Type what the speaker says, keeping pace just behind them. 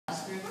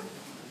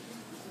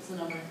the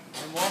number?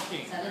 I'm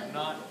walking. 7? I'm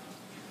not.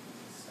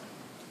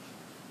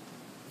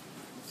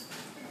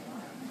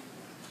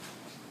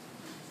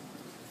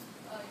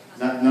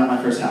 Not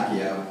my first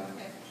hacky out.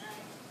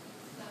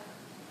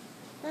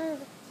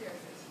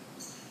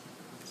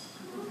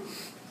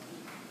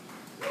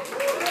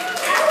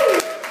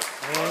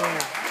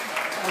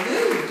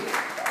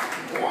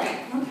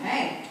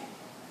 Okay.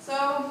 So,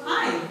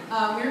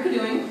 hi, we're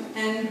Kiddoing,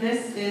 and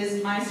this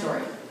is my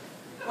story.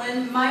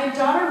 When my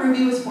daughter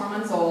Ruby was 4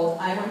 months old,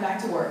 I went back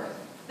to work.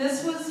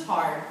 This was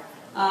hard.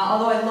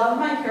 Although I loved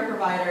my care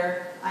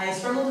provider, I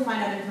struggled to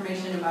find out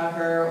information about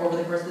her over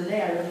the course of the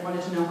day. I really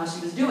wanted to know how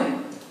she was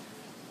doing.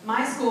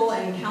 My school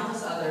and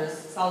countless others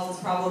solves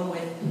this problem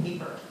with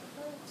paper.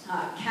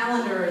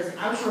 Calendars,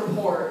 ouch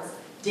reports,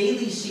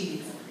 daily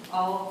sheets,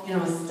 all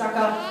stuck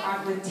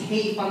up with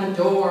tape on the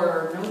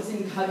door, notes in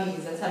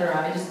cubbies, etc.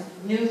 I just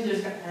knew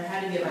there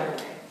had to be a better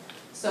way.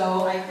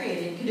 So I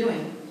created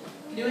Kiddoing.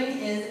 Kiddoing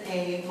is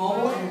a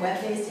mobile and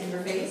web-based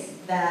interface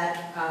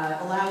that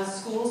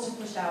allows schools to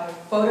push out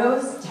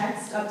photos,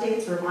 text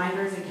updates,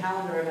 reminders, and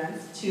calendar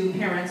events to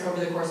parents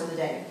over the course of the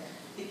day.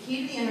 The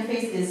key to the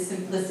interface is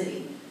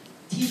simplicity.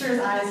 Teachers'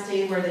 eyes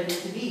stay where they need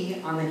to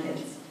be on the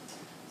kids.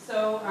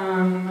 So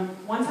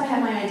once I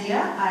had my idea,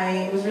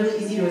 it was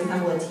really easy to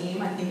assemble a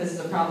team. I think this is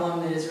a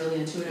problem that is really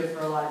intuitive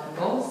for a lot of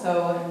people.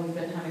 So we've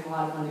been having a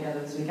lot of fun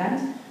together this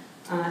weekend.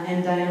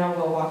 And Diana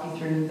will walk you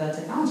through the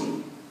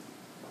technology.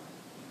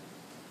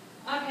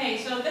 Okay,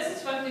 so this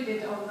is what we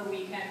did over the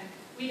weekend.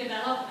 We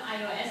developed an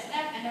iOS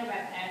app and a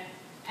web app.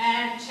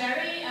 And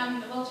Sherry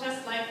will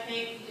just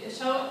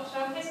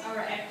showcase our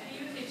app to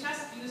you. We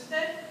just used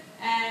it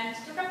and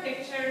took a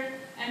picture,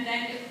 and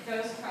then it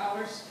goes to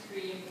our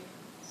screen.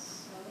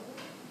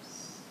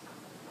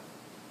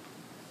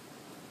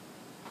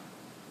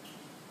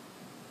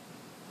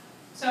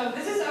 So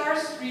this is our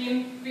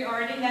stream. We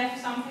already have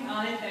something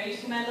on it. Very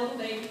soon my little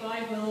baby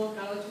boy will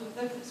go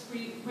to the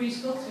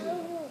preschool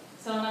too.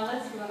 So now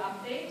let's do an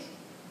update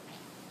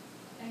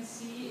and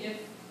see if,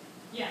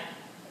 yeah.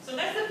 So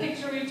that's the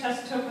picture we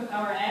just took with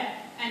our app,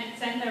 and it's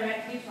sent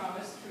directly to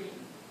our screen.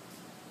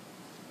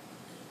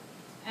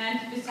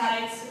 And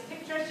besides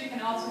pictures, you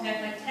can also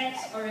have like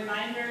text or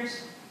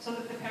reminders so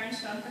that the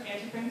parents don't forget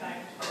to bring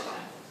diapers with them.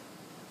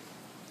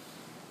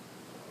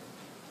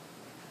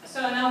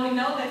 So now we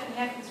know that we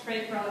have this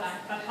great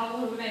product, but how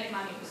will we make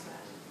money with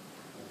that?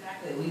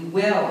 Exactly, we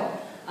will.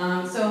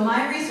 So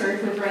my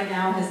research, which right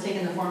now has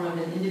taken the form of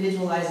an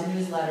individualized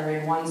newsletter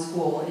in one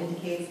school,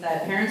 indicates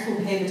that parents will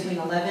pay between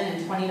 $11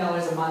 and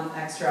 $20 a month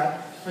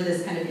extra for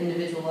this kind of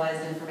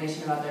individualized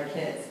information about their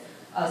kids.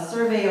 A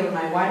survey over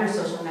my wider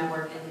social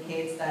network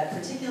indicates that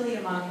particularly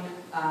among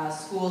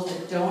schools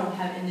that don't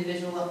have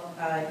individual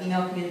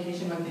email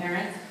communication with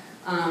parents,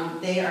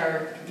 they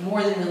are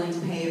more than willing to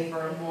pay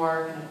for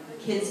more kind of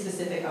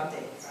kid-specific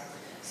updates.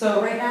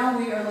 So right now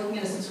we are looking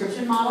at a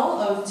subscription model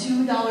of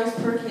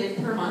 $2 per kid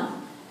per month.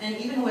 And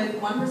even with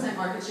 1%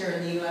 market share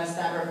in the US,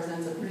 that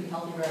represents a pretty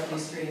healthy revenue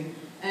stream.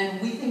 And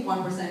we think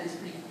 1% is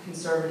pretty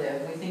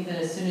conservative. We think that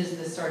as soon as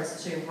this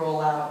starts to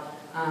roll out,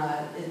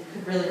 it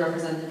could really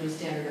represent the new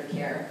standard of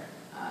care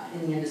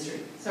in the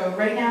industry. So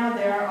right now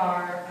there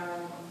are,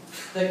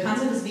 the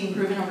concept is being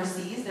proven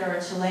overseas. There are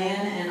Chilean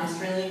and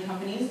Australian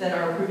companies that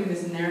are approving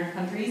this in their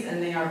countries,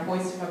 and they are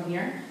poised to come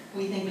here.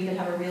 We think we could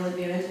have a real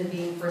advantage in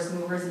being first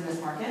movers in this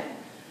market.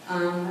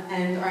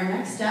 And our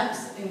next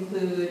steps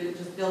include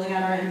just building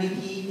out our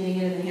MVP, getting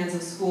it in the hands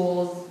of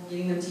schools,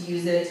 getting them to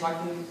use it,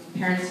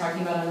 parents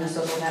talking about it on their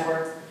social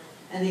networks.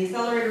 And the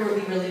accelerator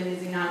would be really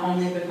amazing, not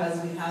only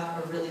because we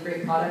have a really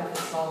great product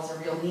that solves a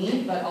real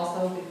need, but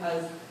also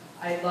because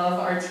I love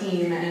our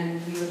team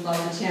and we would love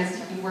the chance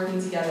to keep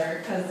working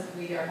together because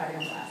we are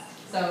having a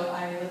blast. So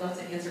I would love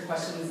to answer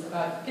questions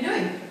about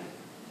Kiddoing.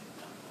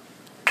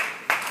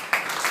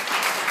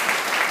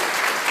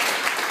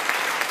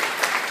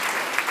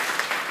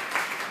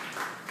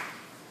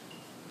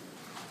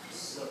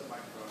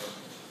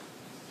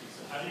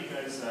 How do you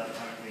guys find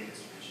a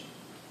distribution?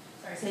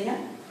 Sorry, say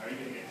again? How are you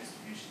going to get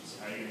distribution?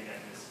 So how are you going to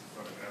get this in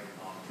front of every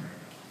mom in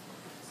America?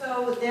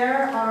 So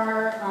there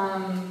are,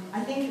 I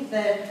think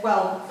that,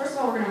 well, first of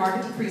all, we're going to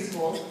market to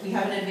preschools. We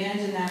have an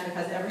advantage in that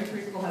because every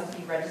preschool has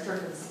to be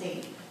registered with the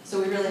state. So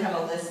we really have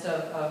a list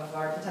of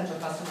our potential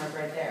customers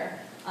right there.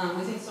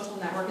 We think social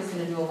network is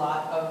going to do a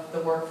lot of the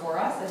work for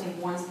us. I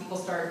think once people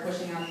start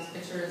pushing out these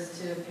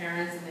pictures to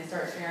parents and they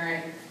start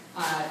sharing,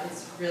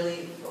 it's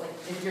really, like,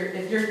 if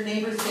your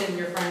neighbor's kid and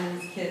your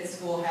friend's kid's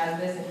school has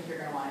this, I think you're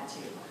going to want it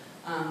too.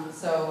 I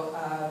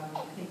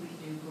think we can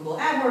do Google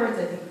AdWords,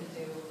 I think we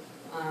can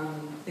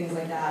do things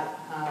like that,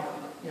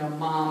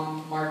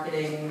 mom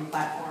marketing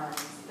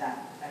platforms, that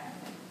kind of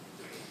thing.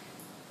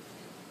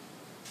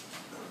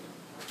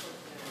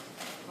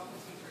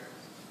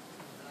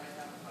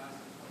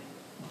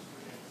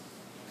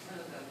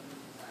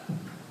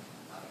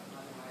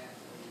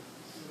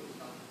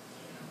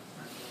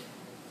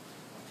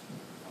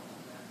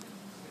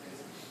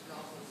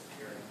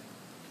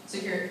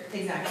 Secure,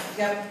 exactly.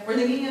 Yep. We're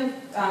thinking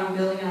of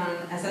building it on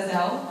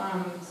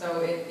SSL,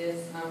 so it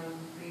is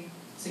pretty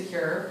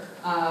secure.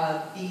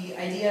 The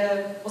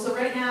idea, well, so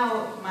right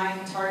now, my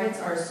targets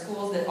are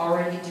schools that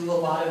already do a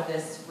lot of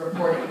this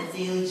reporting,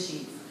 daily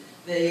sheets.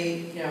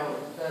 They,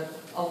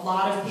 a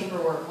lot of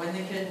paperwork, when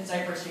the kid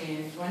diaper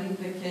changed, when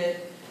the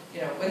kid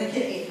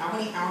ate, how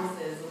many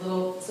ounces,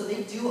 so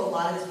they do a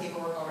lot of this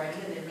paperwork already,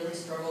 and they really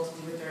struggle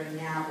to do it during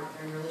nap or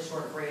during really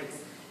short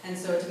breaks. And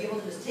so to be able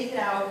to just take it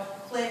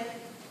out, click,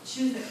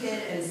 choose the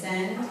kid, and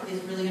send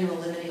is really going to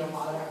eliminate a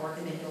lot of that work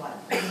and make it a lot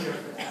easier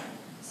for them.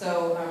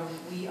 So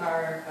we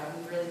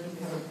really think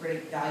we have a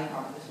great value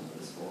proposition for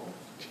the school.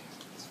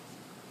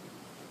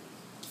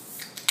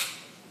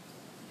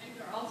 And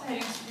we're also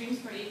having streams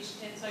for each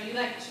kid, so you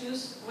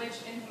choose which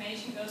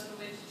information goes to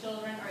which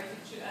children, or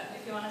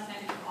if you want to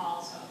send it to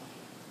all. So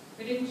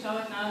we didn't show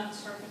it now in the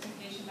short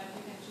presentation, but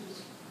you can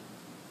choose.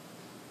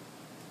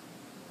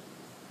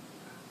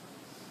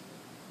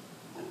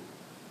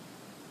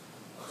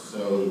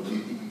 So do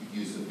you think you could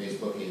use the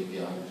Facebook API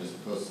and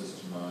just post this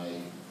to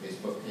my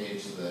Facebook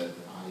page so that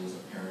I, as a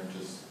parent,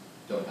 just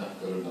don't have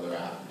to go to another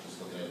app and just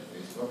look at it on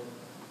Facebook?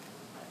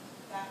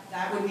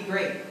 That would be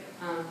great.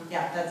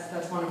 Yeah,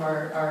 that's one of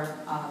our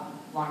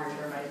longer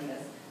term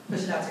ideas.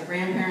 Push it out to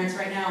grandparents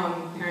right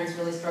now. Parents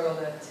really struggle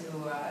to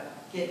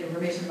get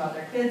information about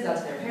their kids out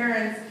to their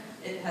parents.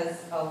 It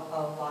has a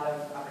lot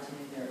of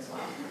opportunity there as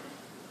well.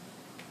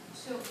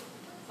 So,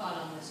 thought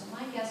on this. So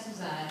my guess is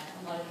that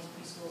a lot of these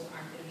preschools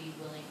aren't going to be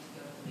willing to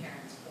go to the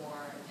parents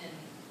for an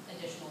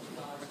additional $2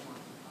 a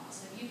month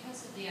cost. Have you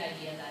tested the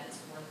idea that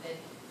it's worth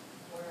it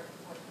for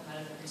to come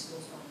out of the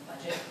preschool's own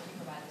budget to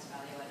provide this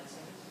value-added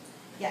service?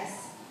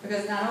 Yes,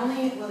 because not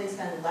only will they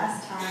spend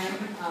less time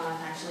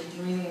actually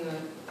doing the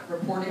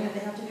reporting that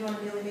they have to do on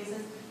a daily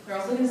basis, they're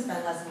also going to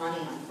spend less money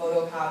on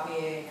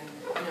photocopying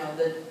and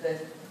the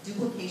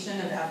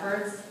duplication of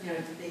efforts.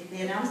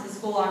 They announced the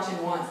school auction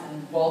once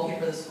and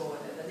wallpaper the school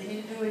with it, but they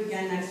need to do it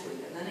again next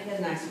week and then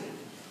again next week.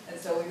 And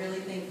so we really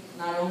think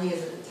not only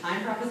is it a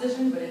time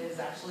proposition, but it is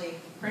actually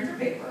printer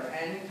paper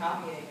and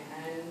copying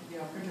and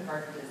printer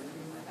cartridges and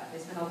things like that. They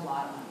spend a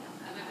lot of money on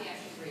That that. might be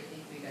actually a great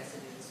thing for you guys to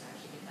do, is to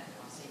actually get that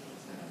cost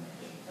savings.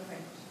 Okay,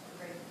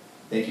 great.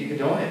 Thank you,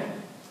 Kiddoing.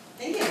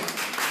 Thank you.